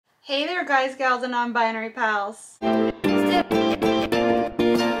Hey there guys, gals, and non-binary pals.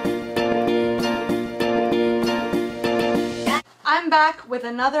 I'm back with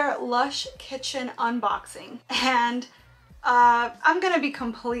another Lush kitchen unboxing, and I'm gonna be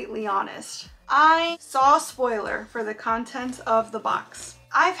completely honest. I saw a spoiler for the contents of the box.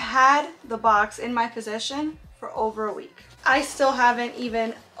 I've had the box in my possession for over a week. I still haven't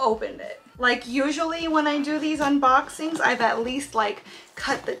even opened it. Like, usually when I do these unboxings, I've at least like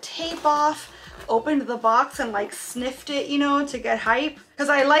cut the tape off, opened the box and like sniffed it, you know, to get hype. Because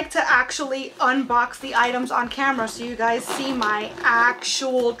I like to actually unbox the items on camera so you guys see my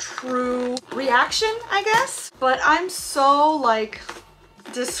actual true reaction, I guess. But I'm so like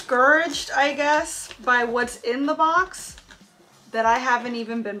discouraged, I guess, by what's in the box that I haven't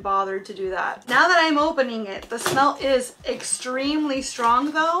even been bothered to do that. Now that I'm opening it, the smell is extremely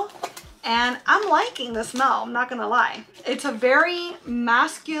strong though. And I'm liking the smell, I'm not gonna lie. It's a very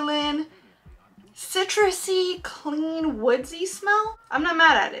masculine, citrusy, clean, woodsy smell. I'm not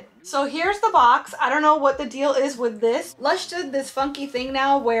mad at it. So here's the box. I don't know what the deal is with this. Lush did this funky thing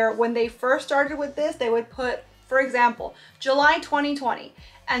now where when they first started with this, they would put, for example, July 2020.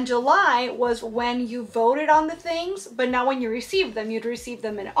 And July was when you voted on the things, but now when you received them, you'd receive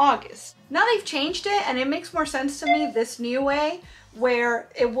them in August. Now they've changed it and it makes more sense to me this new way, where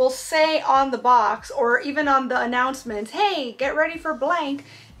it will say on the box or even on the announcements, hey, get ready for blank.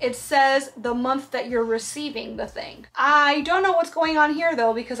 It says the month that you're receiving the thing. I don't know what's going on here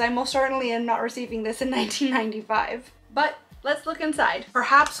though, because I most certainly am not receiving this in 1995. But let's look inside.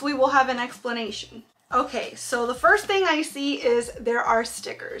 Perhaps we will have an explanation. Okay, so the first thing I see is there are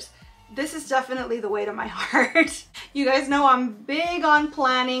stickers. This is definitely the way to my heart. You guys know I'm big on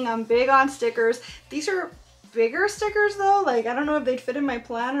planning, I'm big on stickers. These are bigger stickers though, like I don't know if they'd fit in my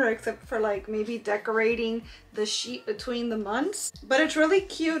planner except for like maybe decorating the sheet between the months. But it's really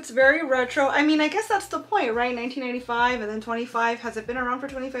cute, it's very retro. I mean, I guess that's the point, right? 1995 and then 25. Has it been around for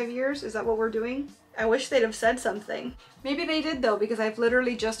 25 years? Is that what we're doing? I wish they'd have said something. Maybe they did though, because I've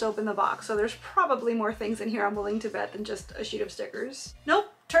literally just opened the box, so there's probably more things in here, I'm willing to bet, than just a sheet of stickers.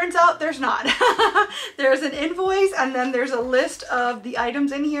 Nope, turns out there's not. There's an invoice and then there's a list of the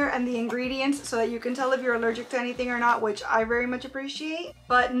items in here and the ingredients so that you can tell if you're allergic to anything or not, which I very much appreciate,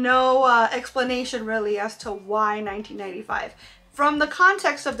 but no explanation really as to why 1995. From the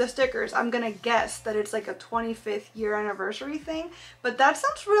context of the stickers, I'm gonna guess that it's like a 25th year anniversary thing, but that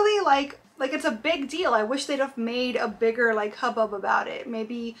sounds really like it's a big deal. I wish they'd have made a bigger like hubbub about it.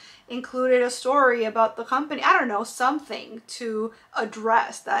 Maybe included a story about the company. I don't know, something to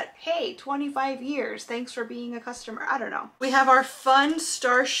address that, hey, 25 years, thanks for being a customer. I don't know. We have our fun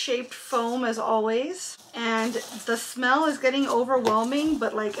star-shaped foam as always, and the smell is getting overwhelming,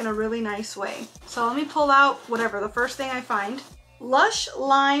 but like in a really nice way. So let me pull out whatever, the first thing I find. Lush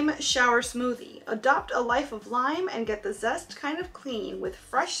Lime Shower Smoothie. Adopt a life of lime and get the zest kind of clean with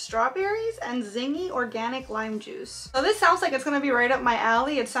fresh strawberries and zingy organic lime juice. So this sounds like it's going to be right up my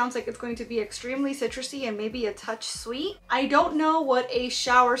alley. It sounds like it's going to be extremely citrusy and maybe a touch sweet. I don't know what a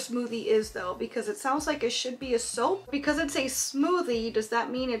shower smoothie is though, because it sounds like it should be a soap. Because it's a smoothie, does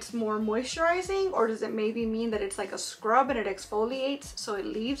that mean it's more moisturizing, or does it maybe mean that it's like a scrub and it exfoliates so it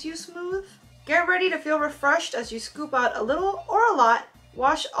leaves you smooth? Get ready to feel refreshed as you scoop out a little or a lot,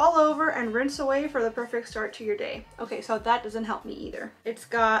 wash all over and rinse away for the perfect start to your day. Okay, so that doesn't help me either. It's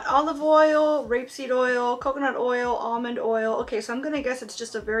got olive oil, rapeseed oil, coconut oil, almond oil. Okay, so I'm gonna guess it's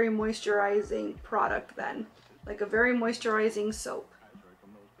just a very moisturizing product then. Like a very moisturizing soap.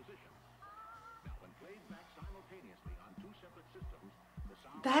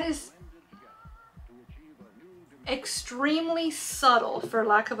 That is extremely subtle, for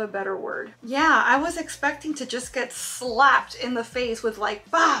lack of a better word. Yeah, I was expecting to just get slapped in the face with like,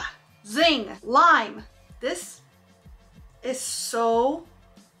 bah, zing, lime. This is so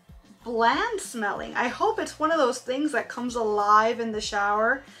bland smelling. I hope it's one of those things that comes alive in the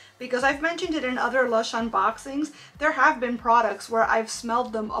shower, because I've mentioned it in other Lush unboxings. There have been products where I've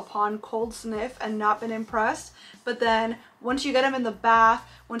smelled them upon cold sniff and not been impressed, but then once you get them in the bath,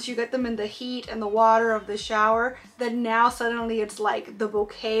 once you get them in the heat and the water of the shower, then now suddenly it's like the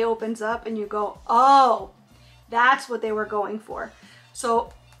bouquet opens up and you go, oh, that's what they were going for.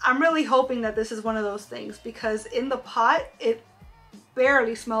 So I'm really hoping that this is one of those things, because in the pot, it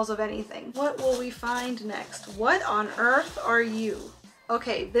barely smells of anything. What will we find next? What on earth are you?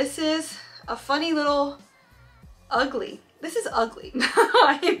 Okay, this is a funny little ugly. This is ugly.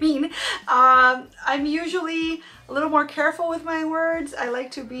 I mean, I'm usually a little more careful with my words. I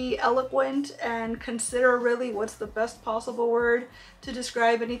like to be eloquent and consider really what's the best possible word to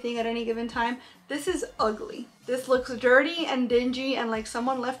describe anything at any given time. This is ugly. This looks dirty and dingy and like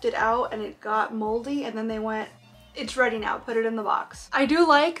someone left it out and it got moldy and then they went, it's ready now, put it in the box. I do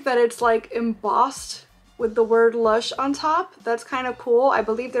like that it's like embossed with the word Lush on top. That's kind of cool. I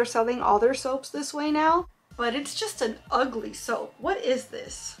believe they're selling all their soaps this way now. But it's just an ugly soap. What is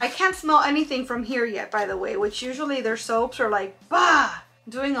this? I can't smell anything from here yet, by the way, which usually their soaps are like, bah!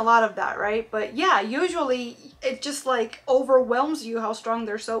 Doing a lot of that, right? But yeah, usually it just like overwhelms you how strong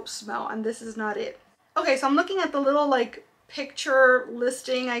their soaps smell, and this is not it. Okay, so I'm looking at the little like picture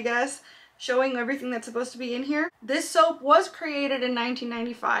listing, I guess, showing everything that's supposed to be in here. This soap was created in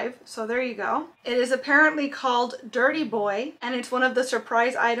 1995, so there you go. It is apparently called Dirty Boy, and it's one of the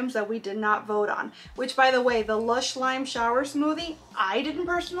surprise items that we did not vote on. Which, by the way, the Lush Lime Shower Smoothie, I didn't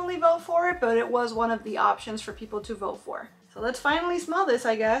personally vote for it, but it was one of the options for people to vote for. So let's finally smell this,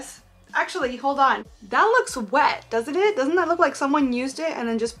 I guess. Actually, hold on. That looks wet, doesn't it? Doesn't that look like someone used it and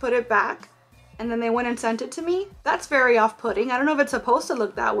then just put it back? And then they went and sent it to me? That's very off-putting. I don't know if it's supposed to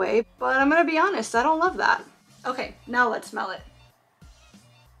look that way, but I'm gonna be honest, I don't love that. Okay, now let's smell it.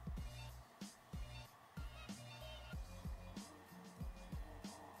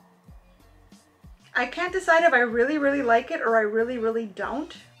 I can't decide if I really, really like it or I really, really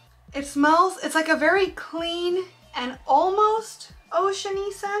don't. It smells, it's like a very clean and almost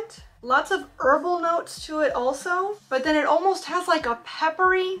oceany scent. Lots of herbal notes to it also, but then it almost has like a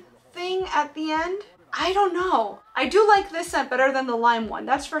peppery thing at the end. I don't know. I do like this scent better than the lime one,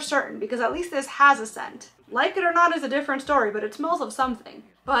 that's for certain, because at least this has a scent. Like it or not is a different story, but it smells of something.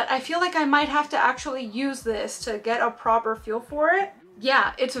 But I feel like I might have to actually use this to get a proper feel for it.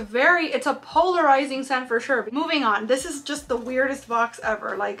 Yeah, it's a polarizing scent for sure. Moving on, this is just the weirdest box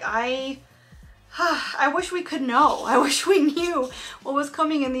ever. Like I wish we could know. I wish we knew what was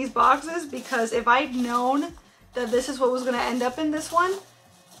coming in these boxes, because if I'd known that this is what was gonna end up in this one,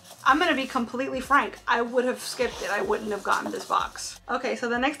 I'm gonna be completely frank, I would have skipped it. I wouldn't have gotten this box. Okay, so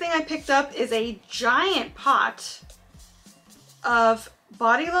the next thing I picked up is a giant pot of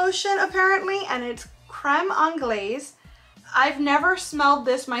body lotion apparently, and it's creme anglaise. I've never smelled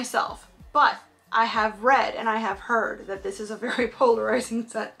this myself, but I have read and I have heard that this is a very polarizing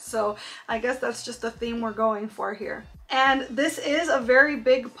scent, so I guess that's just the theme we're going for here. And this is a very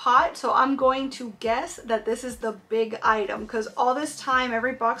big pot, so I'm going to guess that this is the big item, because all this time,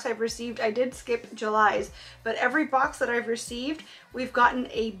 every box I've received, I did skip July's, but every box that I've received, we've gotten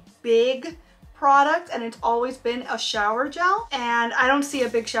a big product, and it's always been a shower gel, and I don't see a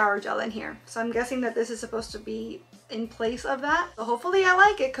big shower gel in here. So I'm guessing that this is supposed to be in place of that. So hopefully I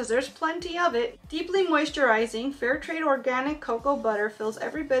like it, because there's plenty of it. Deeply moisturizing, fair trade organic cocoa butter fills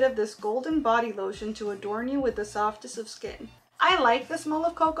every bit of this golden body lotion to adorn you with the softest of skin. I like the smell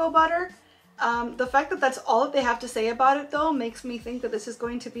of cocoa butter. The fact that that's all that they have to say about it though makes me think that this is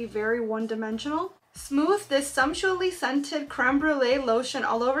going to be very one-dimensional. Smooth this sumptuously scented creme brulee lotion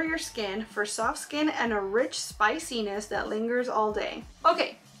all over your skin for soft skin and a rich spiciness that lingers all day.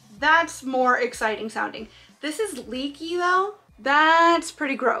 Okay, that's more exciting sounding. This is leaky though. That's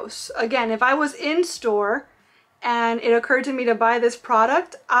pretty gross. Again, if I was in store and it occurred to me to buy this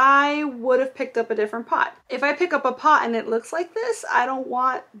product, I would have picked up a different pot. If I pick up a pot and it looks like this, I don't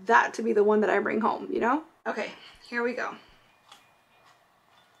want that to be the one that I bring home, you know? Okay, here we go.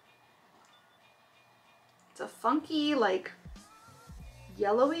 It's a funky, like,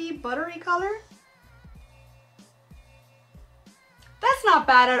 yellowy, buttery color. That's not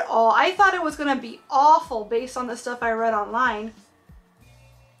bad at all. I thought it was gonna be awful based on the stuff I read online.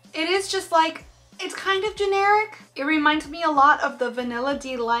 It is just like, it's kind of generic. It reminds me a lot of the Vanilla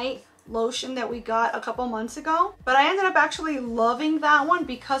Delight lotion that we got a couple months ago, but I ended up actually loving that one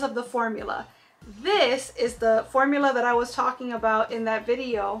because of the formula. This is the formula that I was talking about in that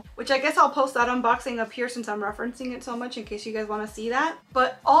video, which I guess I'll post that unboxing up here since I'm referencing it so much in case you guys want to see that.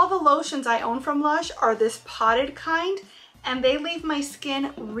 But all the lotions I own from Lush are this potted kind, and they leave my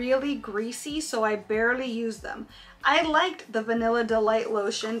skin really greasy, so I barely use them. I liked the Vanilla Delight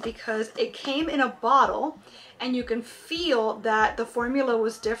lotion because it came in a bottle and you can feel that the formula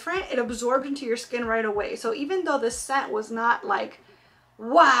was different. It absorbed into your skin right away. So even though the scent was not like,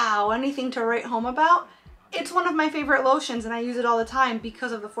 wow, anything to write home about, it's one of my favorite lotions and I use it all the time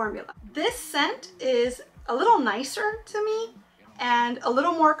because of the formula. This scent is a little nicer to me and a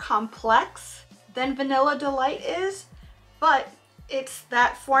little more complex than Vanilla Delight is, but it's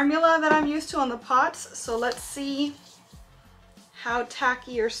that formula that I'm used to on the pots. So let's see how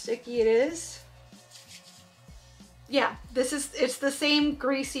tacky or sticky it is. yeah, it's the same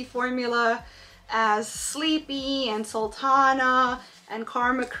greasy formula as Sleepy and Sultana and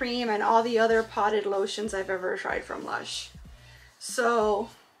Karma Cream and all the other potted lotions I've ever tried from Lush. So,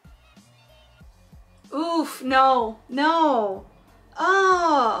 oof, no, no.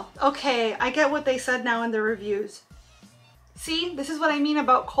 Oh, okay, I get what they said now in the reviews. See, this is what I mean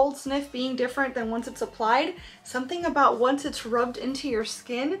about cold sniff being different than once it's applied. Something about once it's rubbed into your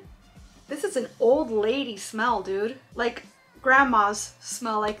skin. This is an old lady smell, dude. Like grandmas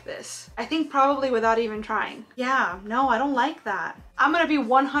smell like this. I think probably without even trying. Yeah, no, I don't like that. I'm gonna be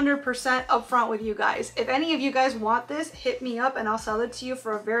 100% upfront with you guys. If any of you guys want this, hit me up and I'll sell it to you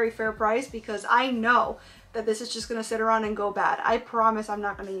for a very fair price, because I know that this is just gonna sit around and go bad. I promise I'm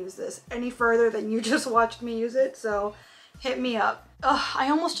not gonna use this any further than you just watched me use it, so hit me up. Ugh, I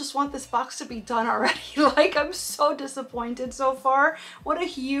almost just want this box to be done already. Like, I'm so disappointed so far. What a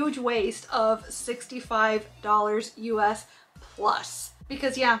huge waste of $65 US plus.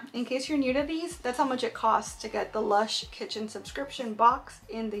 Because yeah, in case you're new to these, that's how much it costs to get the Lush Kitchen subscription box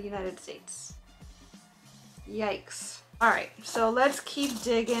in the United States. Yikes. All right, so let's keep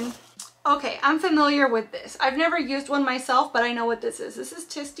digging. Okay, I'm familiar with this. I've never used one myself, but I know what this is. This is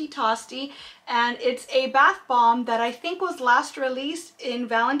Tisty Tosty, and it's a bath bomb that I think was last released in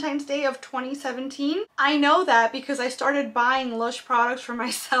Valentine's Day of 2017. I know that because I started buying Lush products for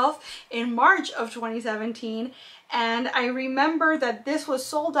myself in March of 2017, and I remember that this was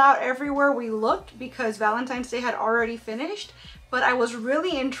sold out everywhere we looked because Valentine's Day had already finished. But I was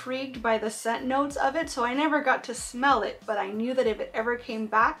really intrigued by the scent notes of it, so I never got to smell it, but I knew that if it ever came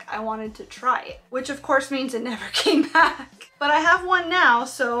back, I wanted to try it, which of course means it never came back. But I have one now,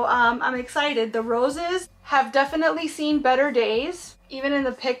 so I'm excited. The roses have definitely seen better days. Even in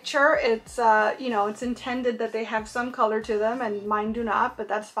the picture, it's, you know, it's intended that they have some color to them, and mine do not, but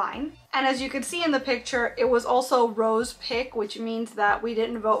that's fine. And as you can see in the picture, it was also rose pick, which means that we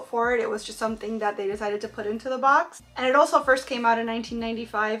didn't vote for it. It was just something that they decided to put into the box. And it also first came out in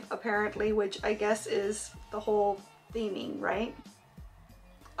 1995, apparently, which I guess is the whole theming, right?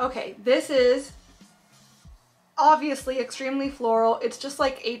 Okay, this is obviously extremely floral. It's just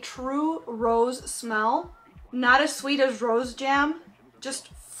like a true rose smell. Not as sweet as rose jam, just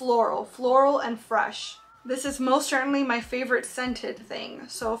floral and fresh. This is most certainly my favorite scented thing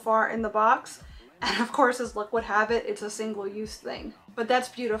so far in the box. And of course, as luck would have it, it's a single-use thing. But that's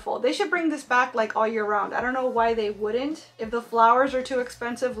beautiful. They should bring this back like all year round. I don't know why they wouldn't. If the flowers are too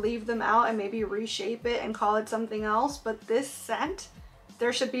expensive, leave them out and maybe reshape it and call it something else. But this scent,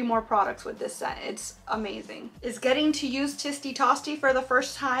 there should be more products with this scent. It's amazing. Is getting to use Tisty Tosty for the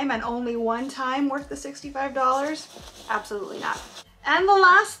first time and only one time worth the $65? Absolutely not. And the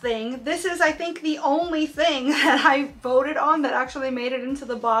last thing, this is I think the only thing that I voted on that actually made it into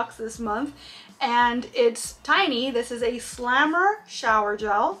the box this month. And it's tiny. This is a Slammer shower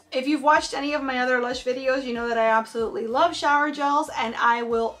gel. If you've watched any of my other Lush videos, you know that I absolutely love shower gels and I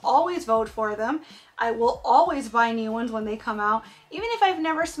will always vote for them. I will always buy new ones when they come out. Even if I've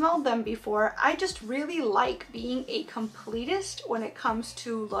never smelled them before, I just really like being a completist when it comes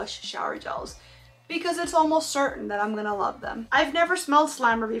to Lush shower gels, because it's almost certain that I'm gonna love them. I've never smelled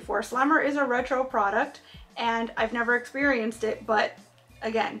Slammer before. Slammer is a retro product and I've never experienced it, but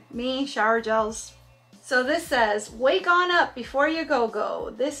again, me, shower gels. So this says, wake on up before you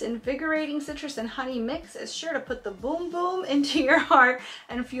go. This invigorating citrus and honey mix is sure to put the boom boom into your heart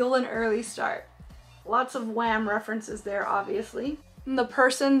and fuel an early start. Lots of Wham references there, obviously. And the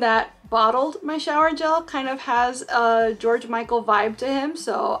person that bottled my shower gel kind of has a George Michael vibe to him,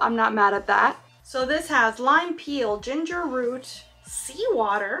 so I'm not mad at that. So this has lime peel, ginger root,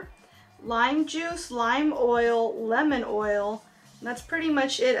 seawater, lime juice, lime oil, lemon oil. And that's pretty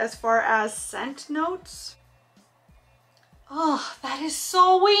much it as far as scent notes. Oh, that is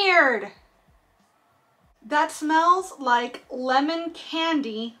so weird. That smells like lemon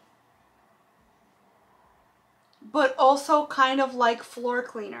candy, but also kind of like floor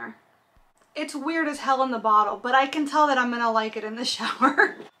cleaner. It's weird as hell in the bottle, but I can tell that I'm gonna like it in the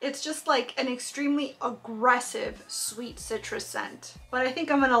shower. It's just like an extremely aggressive sweet citrus scent, but I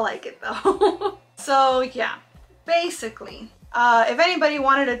think I'm gonna like it though. So yeah, basically, if anybody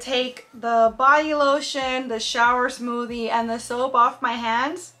wanted to take the body lotion, the shower smoothie, and the soap off my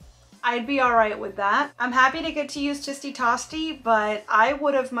hands, I'd be all right with that. I'm happy to get to use Tisty Tosty, but I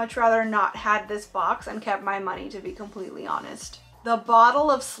would have much rather not had this box and kept my money, to be completely honest. The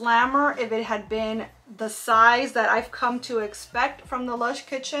bottle of Slammer, if it had been the size that I've come to expect from the Lush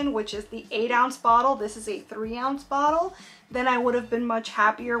Kitchen, which is the 8-ounce bottle, this is a 3-ounce bottle, then I would have been much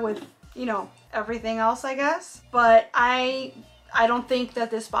happier with, you know, everything else, I guess. But I don't think that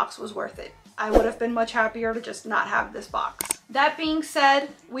this box was worth it. I would have been much happier to just not have this box. That being said,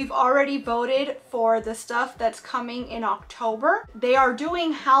 we've already voted for the stuff that's coming in October. They are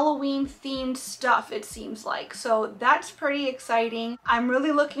doing Halloween themed stuff, it seems like. So that's pretty exciting. I'm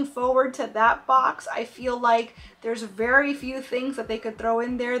really looking forward to that box. I feel like there's very few things that they could throw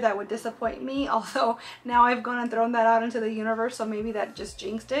in there that would disappoint me. Although now I've gone and thrown that out into the universe, so maybe that just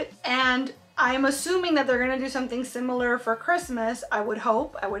jinxed it. And I'm assuming that they're gonna do something similar for Christmas, I would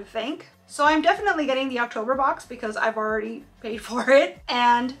hope, I would think. So I'm definitely getting the October box because I've already paid for it.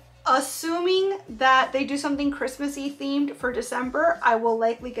 And assuming that they do something Christmassy themed for December, I will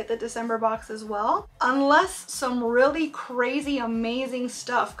likely get the December box as well. Unless some really crazy, amazing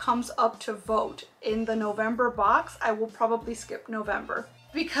stuff comes up to vote in the November box, I will probably skip November.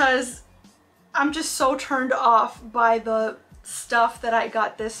 Because I'm just so turned off by the stuff that I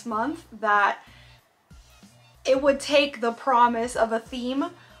got this month that it would take the promise of a theme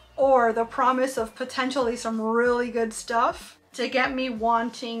or the promise of potentially some really good stuff to get me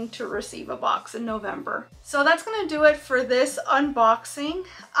wanting to receive a box in November. So that's gonna do it for this unboxing.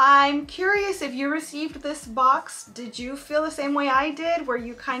 I'm curious if you received this box. Did you feel the same way I did? Were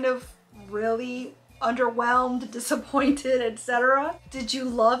you kind of really underwhelmed, disappointed, etc.? Did you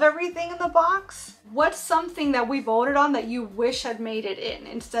love everything in the box? What's something that we voted on that you wish had made it in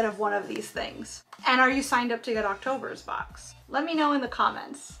instead of one of these things? And are you signed up to get October's box? Let me know in the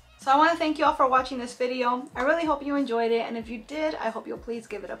comments. So I want to thank you all for watching this video. I really hope you enjoyed it, and if you did, I hope you'll please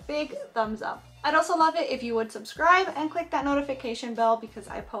give it a big thumbs up. I'd also love it if you would subscribe and click that notification bell because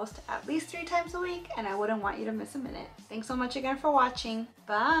I post at least 3 times a week and I wouldn't want you to miss a minute. Thanks so much again for watching.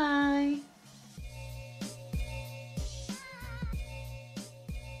 Bye!